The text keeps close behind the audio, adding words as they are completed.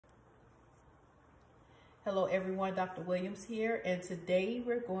Hello everyone, Dr. Williams here, and today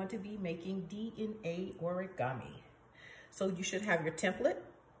we're going to be making DNA origami. So you should have your template.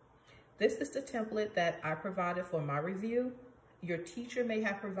 This is the template that I provided for my review. Your teacher may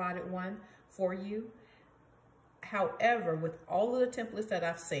have provided one for you. However, with all of the templates that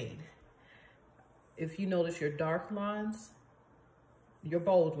I've seen, if you notice your dark lines, your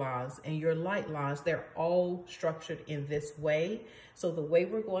bold lines, and your light lines, they're all structured in this way. So the way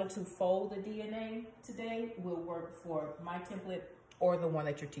we're going to fold the DNA today will work for my template or the one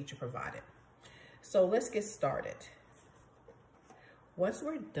that your teacher provided. So let's get started. Once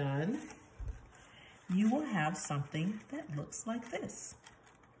we're done, you will have something that looks like this.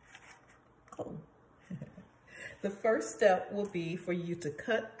 Cool. The first step will be for you to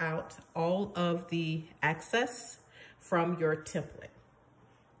cut out all of the excess from your template.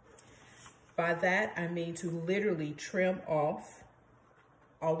 By that, I mean to literally trim off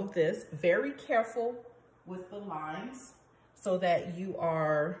all of this. Very careful with the lines so that you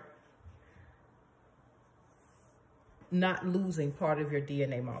are not losing part of your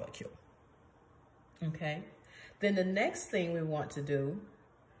DNA molecule. Okay? Then the next thing we want to do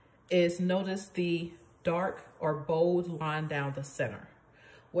is notice the dark or bold line down the center.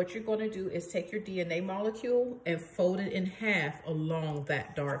 What you're going to do is take your DNA molecule and fold it in half along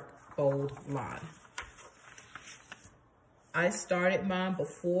that dark bold line. I started mine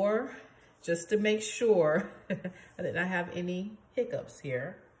before just to make sure I did not have any hiccups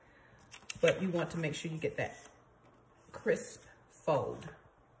here, but you want to make sure you get that crisp fold.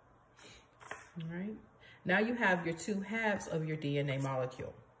 All right. Now you have your two halves of your DNA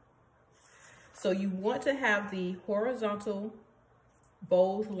molecule. So you want to have the horizontal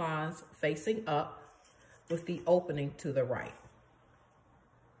bold lines facing up with the opening to the right.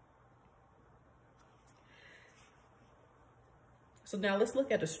 So now let's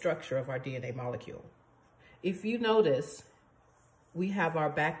look at the structure of our DNA molecule. If you notice, we have our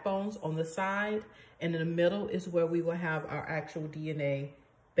backbones on the side, and in the middle is where we will have our actual DNA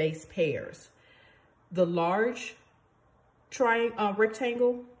base pairs. The large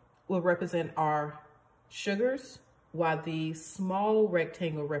rectangle will represent our sugars, while the small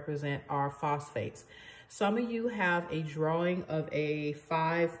rectangle represent our phosphates. Some of you have a drawing of a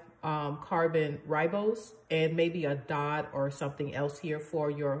 5 carbon ribose and maybe a dot or something else here for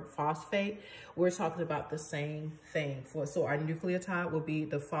your phosphate. We're talking about the same thing. So our nucleotide will be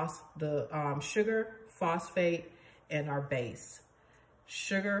the sugar, phosphate, and our base.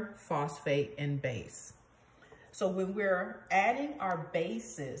 Sugar, phosphate, and base. So when we're adding our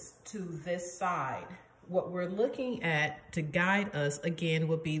bases to this side, what we're looking at to guide us again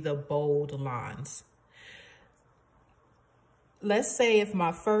would be the bold lines. Let's say if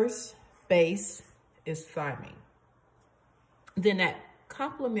my first base is thymine, then that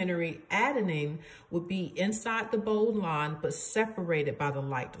complementary adenine would be inside the bold line, but separated by the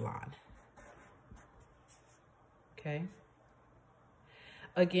light line. Okay.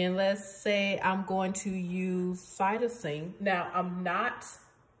 Again, let's say I'm going to use cytosine. Now, I'm not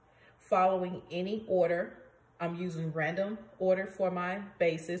following any order. I'm using random order for my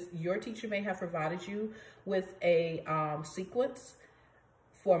bases. Your teacher may have provided you with a sequence.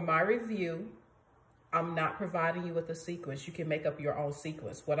 For my review, I'm not providing you with a sequence. You can make up your own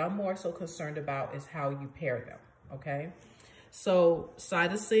sequence. What I'm more so concerned about is how you pair them, okay? So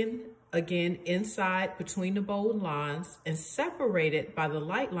cytosine, again, inside between the bold lines, and separated by the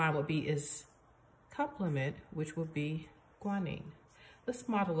light line would be its complement, which would be guanine. Let's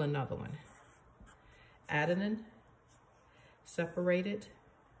model another one. Adenine, separated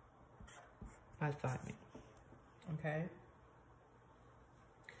by thymine, okay?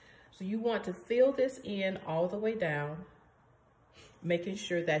 So you want to fill this in all the way down, making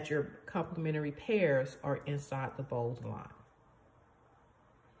sure that your complementary pairs are inside the bold line.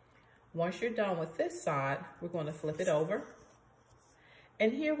 Once you're done with this side, we're going to flip it over.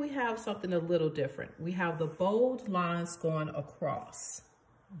 And here we have something a little different. We have the bold lines going across,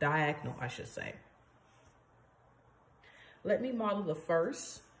 diagonal, I should say. Let me model the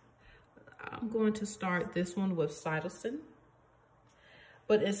first. I'm going to start this one with cytosine.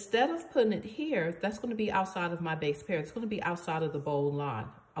 But instead of putting it here, that's going to be outside of my base pair. It's going to be outside of the bold line.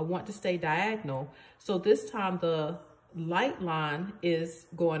 I want to stay diagonal. So this time the light line is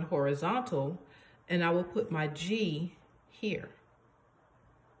going horizontal, and I will put my G here.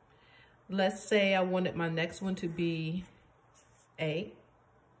 Let's say I wanted my next one to be A.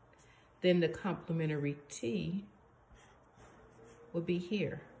 Then the complementary T will be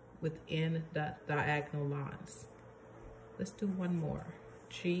here within the diagonal lines. Let's do one more.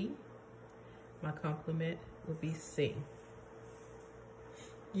 G, my complement will be C.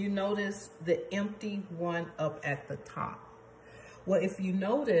 you notice the empty one up at the top. Well, if you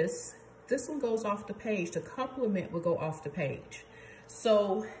notice, this one goes off the page. The complement will go off the page.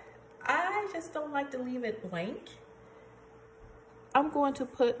 So I just don't like to leave it blank. I'm going to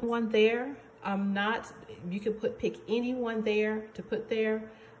put one there. You can pick any one there to put there.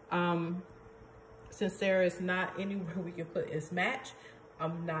 Since there is not anywhere we can put its match,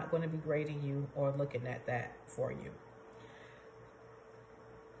 I'm not going to be grading you or looking at that for you.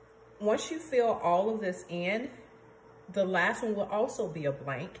 Once you fill all of this in, the last one will also be a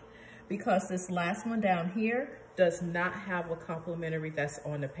blank because this last one down here does not have a complementary that's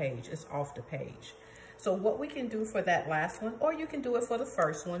on the page. It's off the page. So what we can do for that last one, or you can do it for the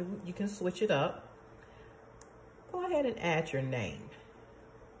first one, you can switch it up. Go ahead and add your name.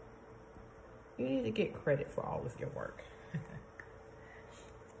 You need to get credit for all of your work.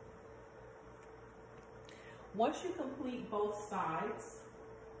 Once you complete both sides,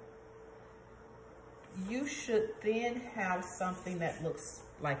 you should then have something that looks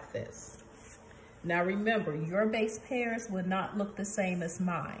like this. Now remember, your base pairs will not look the same as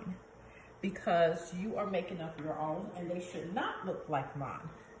mine because you are making up your own and they should not look like mine.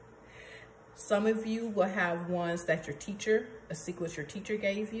 Some of you will have ones that your teacher, a sequence your teacher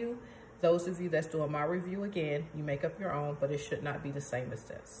gave you. Those of you that's doing my review again, you make up your own, but it should not be the same as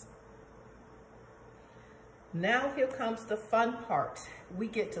this. Now here comes the fun part. We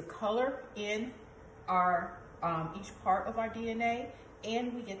get to color in our each part of our DNA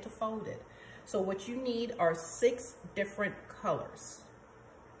and we get to fold it. So what you need are 6 different colors.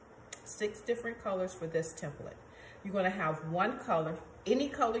 6 different colors for this template. You're going to have one color, any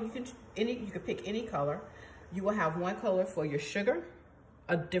color you can pick any color. You will have one color for your sugar,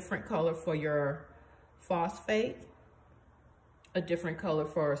 a different color for your phosphate, a different color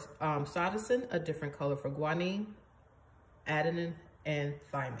for cytosine, a different color for guanine, adenine, and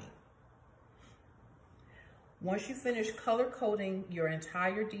thymine. Once you finish color coding your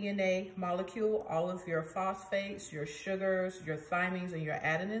entire DNA molecule, all of your phosphates, your sugars, your thymines, and your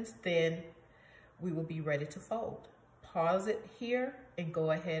adenines, then we will be ready to fold. Pause it here and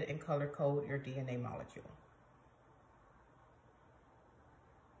go ahead and color code your DNA molecule.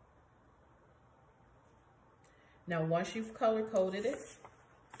 Now, once you've color coded it,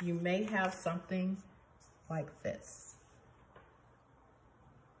 you may have something like this.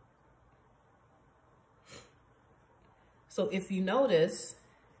 So if you notice,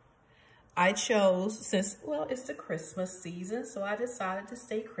 I chose, since, well, it's the Christmas season, so I decided to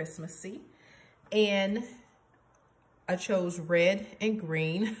stay Christmassy. And I chose red and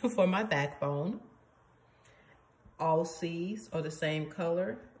green for my backbone. All C's are the same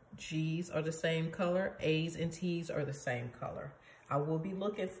color. G's are the same color. A's and T's are the same color. I will be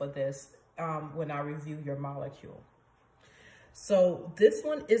looking for this when I review your molecule. So this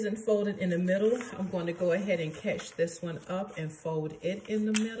one isn't folded in the middle. I'm going to go ahead and catch this one up and fold it in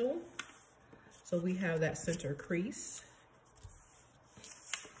the middle. So we have that center crease.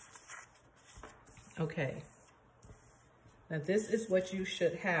 Okay. Now this is what you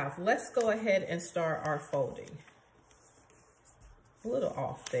should have. Let's go ahead and start our folding. A little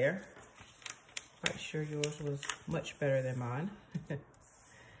off there. Quite sure yours was much better than mine.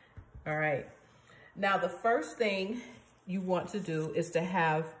 All right. Now the first thing you want to do is to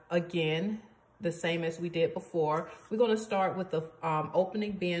have, again, the same as we did before. We're going to start with the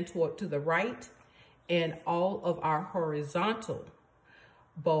opening bend to the right and all of our horizontal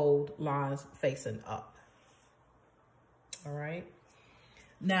bold lines facing up. All right.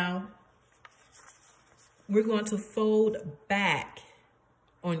 Now, we're going to fold back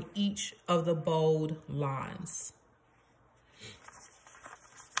on each of the bold lines.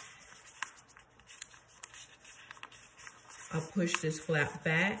 I push this flap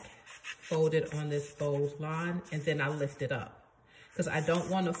back, fold it on this bold line, and then I lift it up because I don't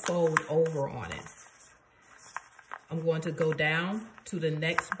want to fold over on it. I'm going to go down to the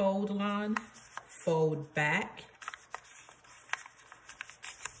next bold line, fold back,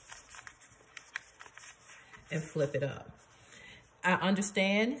 and flip it up. I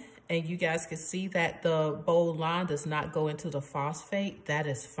understand, and you guys can see that the bold line does not go into the phosphate. That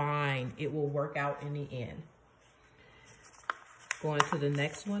is fine. It will work out in the end. Going to the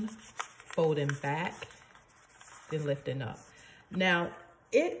next one, folding back, then lifting up. Now,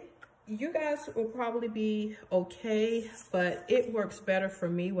 you guys will probably be okay, but it works better for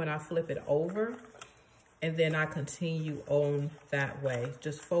me when I flip it over and then I continue on that way.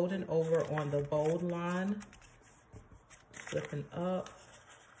 Just folding over on the bold line, flipping up,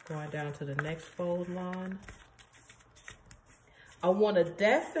 going down to the next bold line. I want a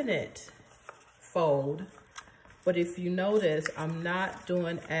definite fold But if you notice, I'm not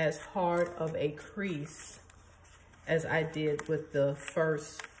doing as hard of a crease as I did with the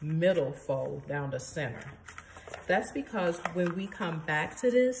first middle fold down the center. That's because when we come back to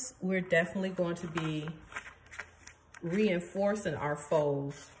this, we're definitely going to be reinforcing our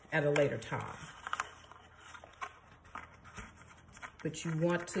folds at a later time. But you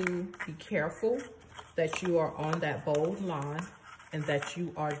want to be careful that you are on that bold line and that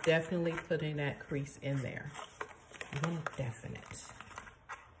you are definitely putting that crease in there. You want to deafen it.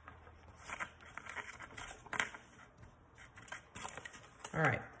 All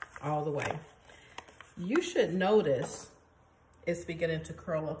right, all the way. You should notice it's beginning to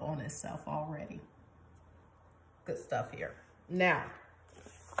curl up on itself already. Good stuff here. Now,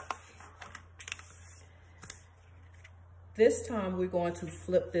 this time we're going to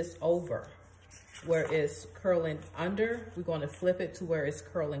flip this over where it's curling under. We're going to flip it to where it's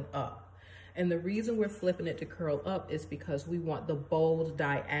curling up. And the reason we're flipping it to curl up is because we want the bold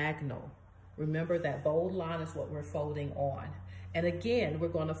diagonal. Remember that bold line is what we're folding on. And again, we're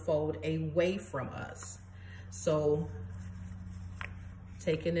going to fold away from us. So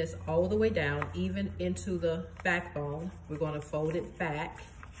taking this all the way down, even into the backbone, we're going to fold it back,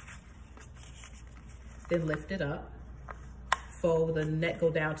 then lift it up, fold the neck, go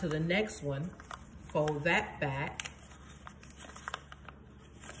down to the next one, fold that back,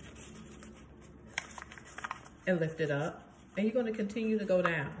 and lift it up, and you're going to continue to go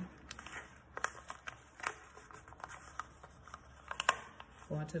down.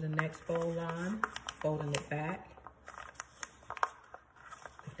 Go on to the next fold line, folding it back,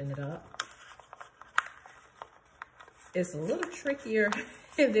 lifting it up. It's a little trickier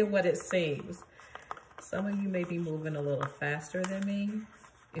than what it seems. Some of you may be moving a little faster than me.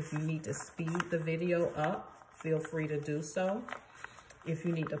 If you need to speed the video up, feel free to do so. If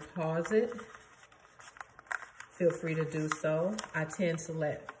you need to pause it, feel free to do so. I'm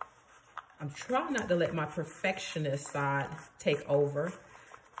trying not to let my perfectionist side take over,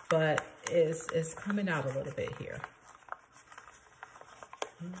 but it's coming out a little bit here.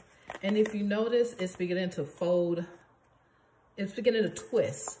 And if you notice, it's beginning to fold, it's beginning to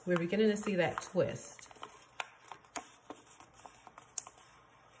twist. We're beginning to see that twist.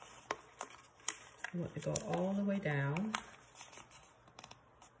 You want to go all the way down.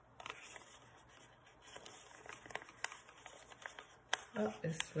 Oh,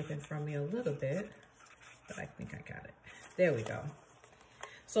 it's slipping from me a little bit, but I think I got it. There we go.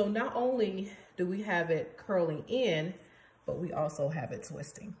 So not only do we have it curling in, but we also have it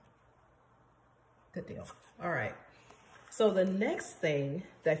twisting. Good deal. All right. So the next thing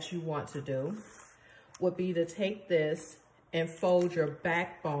that you want to do would be to take this and fold your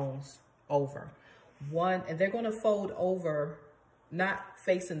backbones over. And they're going to fold over, not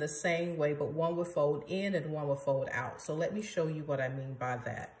facing the same way, but one will fold in and one will fold out. So let me show you what I mean by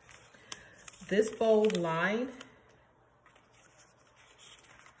that. This bold line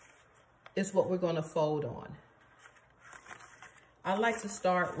is what we're going to fold on. I like to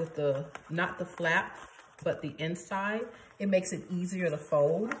start with not the flap, but the inside. It makes it easier to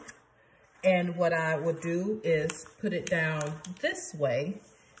fold. And what I would do is put it down this way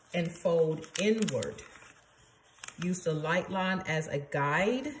and fold inward. Use the light line as a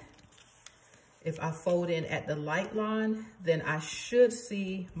guide. If I fold in at the light line, then I should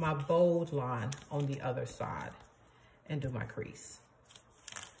see my bold line on the other side and do my crease.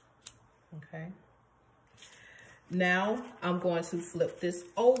 Okay. Now I'm going to flip this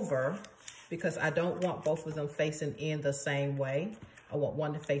over because I don't want both of them facing in the same way. I want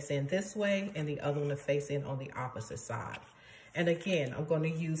one to face in this way and the other one to face in on the opposite side. And again, I'm going to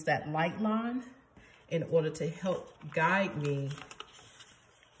use that light line in order to help guide me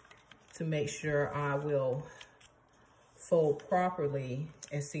to make sure I will fold properly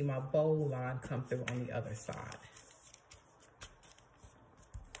and see my bold line come through on the other side.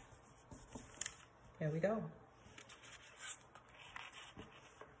 There we go.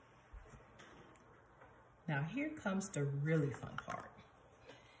 Now here comes the really fun part.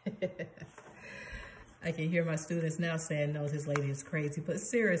 I can hear my students now saying, no, this lady is crazy, but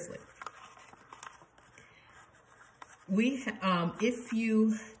seriously. If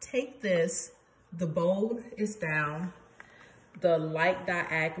you take this, the bold is down, the light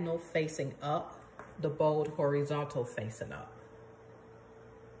diagonal facing up, the bold horizontal facing up,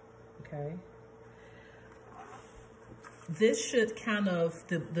 okay? This should kind of,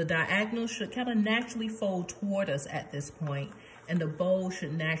 the diagonal should kind of naturally fold toward us at this point, and the bold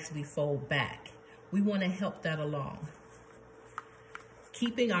should naturally fold back. We want to help that along.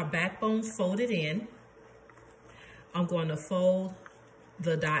 Keeping our backbones folded in, I'm going to fold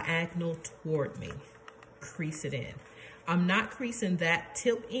the diagonal toward me. crease it in. I'm not creasing that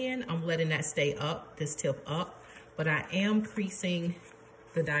tip in. I'm letting that stay up, this tip up, but I am creasing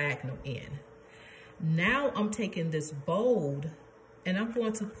the diagonal in. Now I'm taking this bold and I'm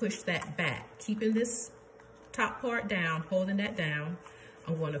going to push that back, keeping this top part down, holding that down.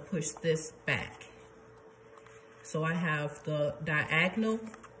 I'm going to push this back. So I have the diagonal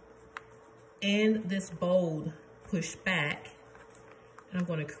and this bold pushed back, and I'm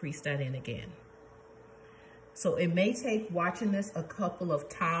going to crease that in again. So it may take watching this a couple of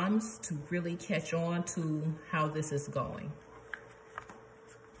times to really catch on to how this is going.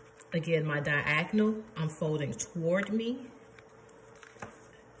 Again, my diagonal, I'm folding toward me.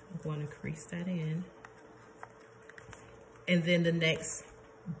 I'm going to crease that in. And then the next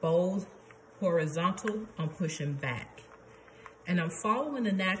bold horizontal, I'm pushing back. And I'm following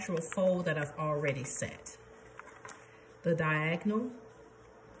the natural fold that I've already set. The diagonal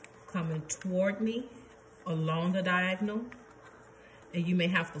coming toward me along the diagonal. And you may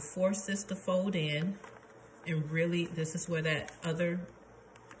have to force this to fold in. And really, this is where that other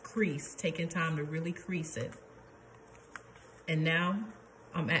crease, taking time to really crease it. And now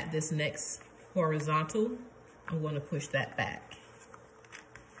I'm at this next horizontal. I'm going to push that back.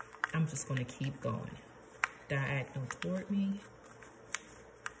 I'm just going to keep going. Diagonal toward me.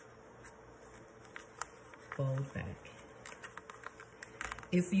 Fold back.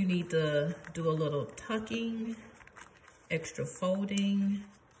 If you need to do a little tucking, extra folding,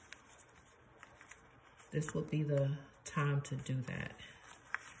 this would be the time to do that.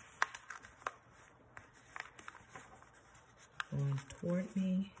 Going toward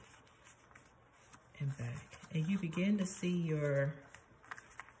me and back. And you begin to see your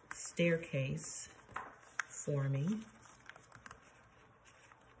staircase forming.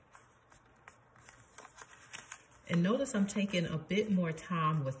 And notice I'm taking a bit more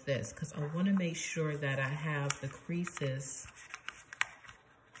time with this because I want to make sure that I have the creases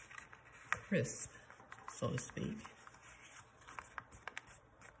crisp, so to speak.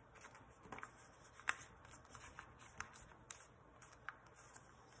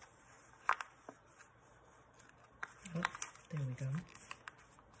 Oh, there we go.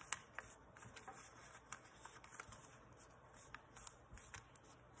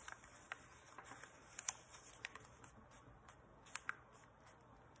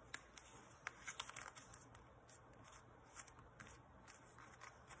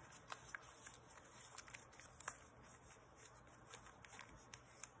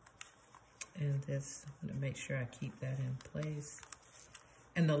 And this, I'm gonna make sure I keep that in place.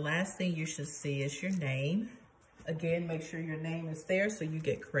 And the last thing you should see is your name. Again, make sure your name is there so you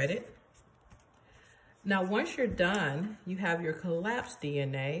get credit. Now, once you're done, you have your collapsed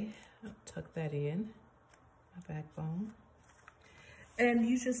DNA. I'll tuck that in, my backbone. And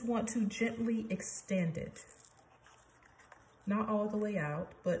you just want to gently extend it. Not all the way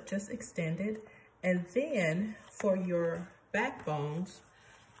out, but just extend it. And then for your backbones,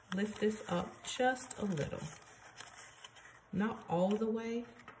 lift this up just a little. Not all the way,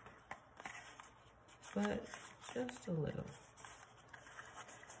 but just a little.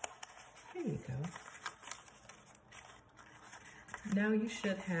 There you go. Now you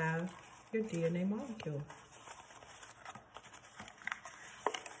should have your DNA molecule.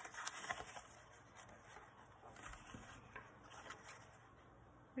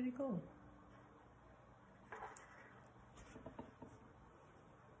 Pretty cool.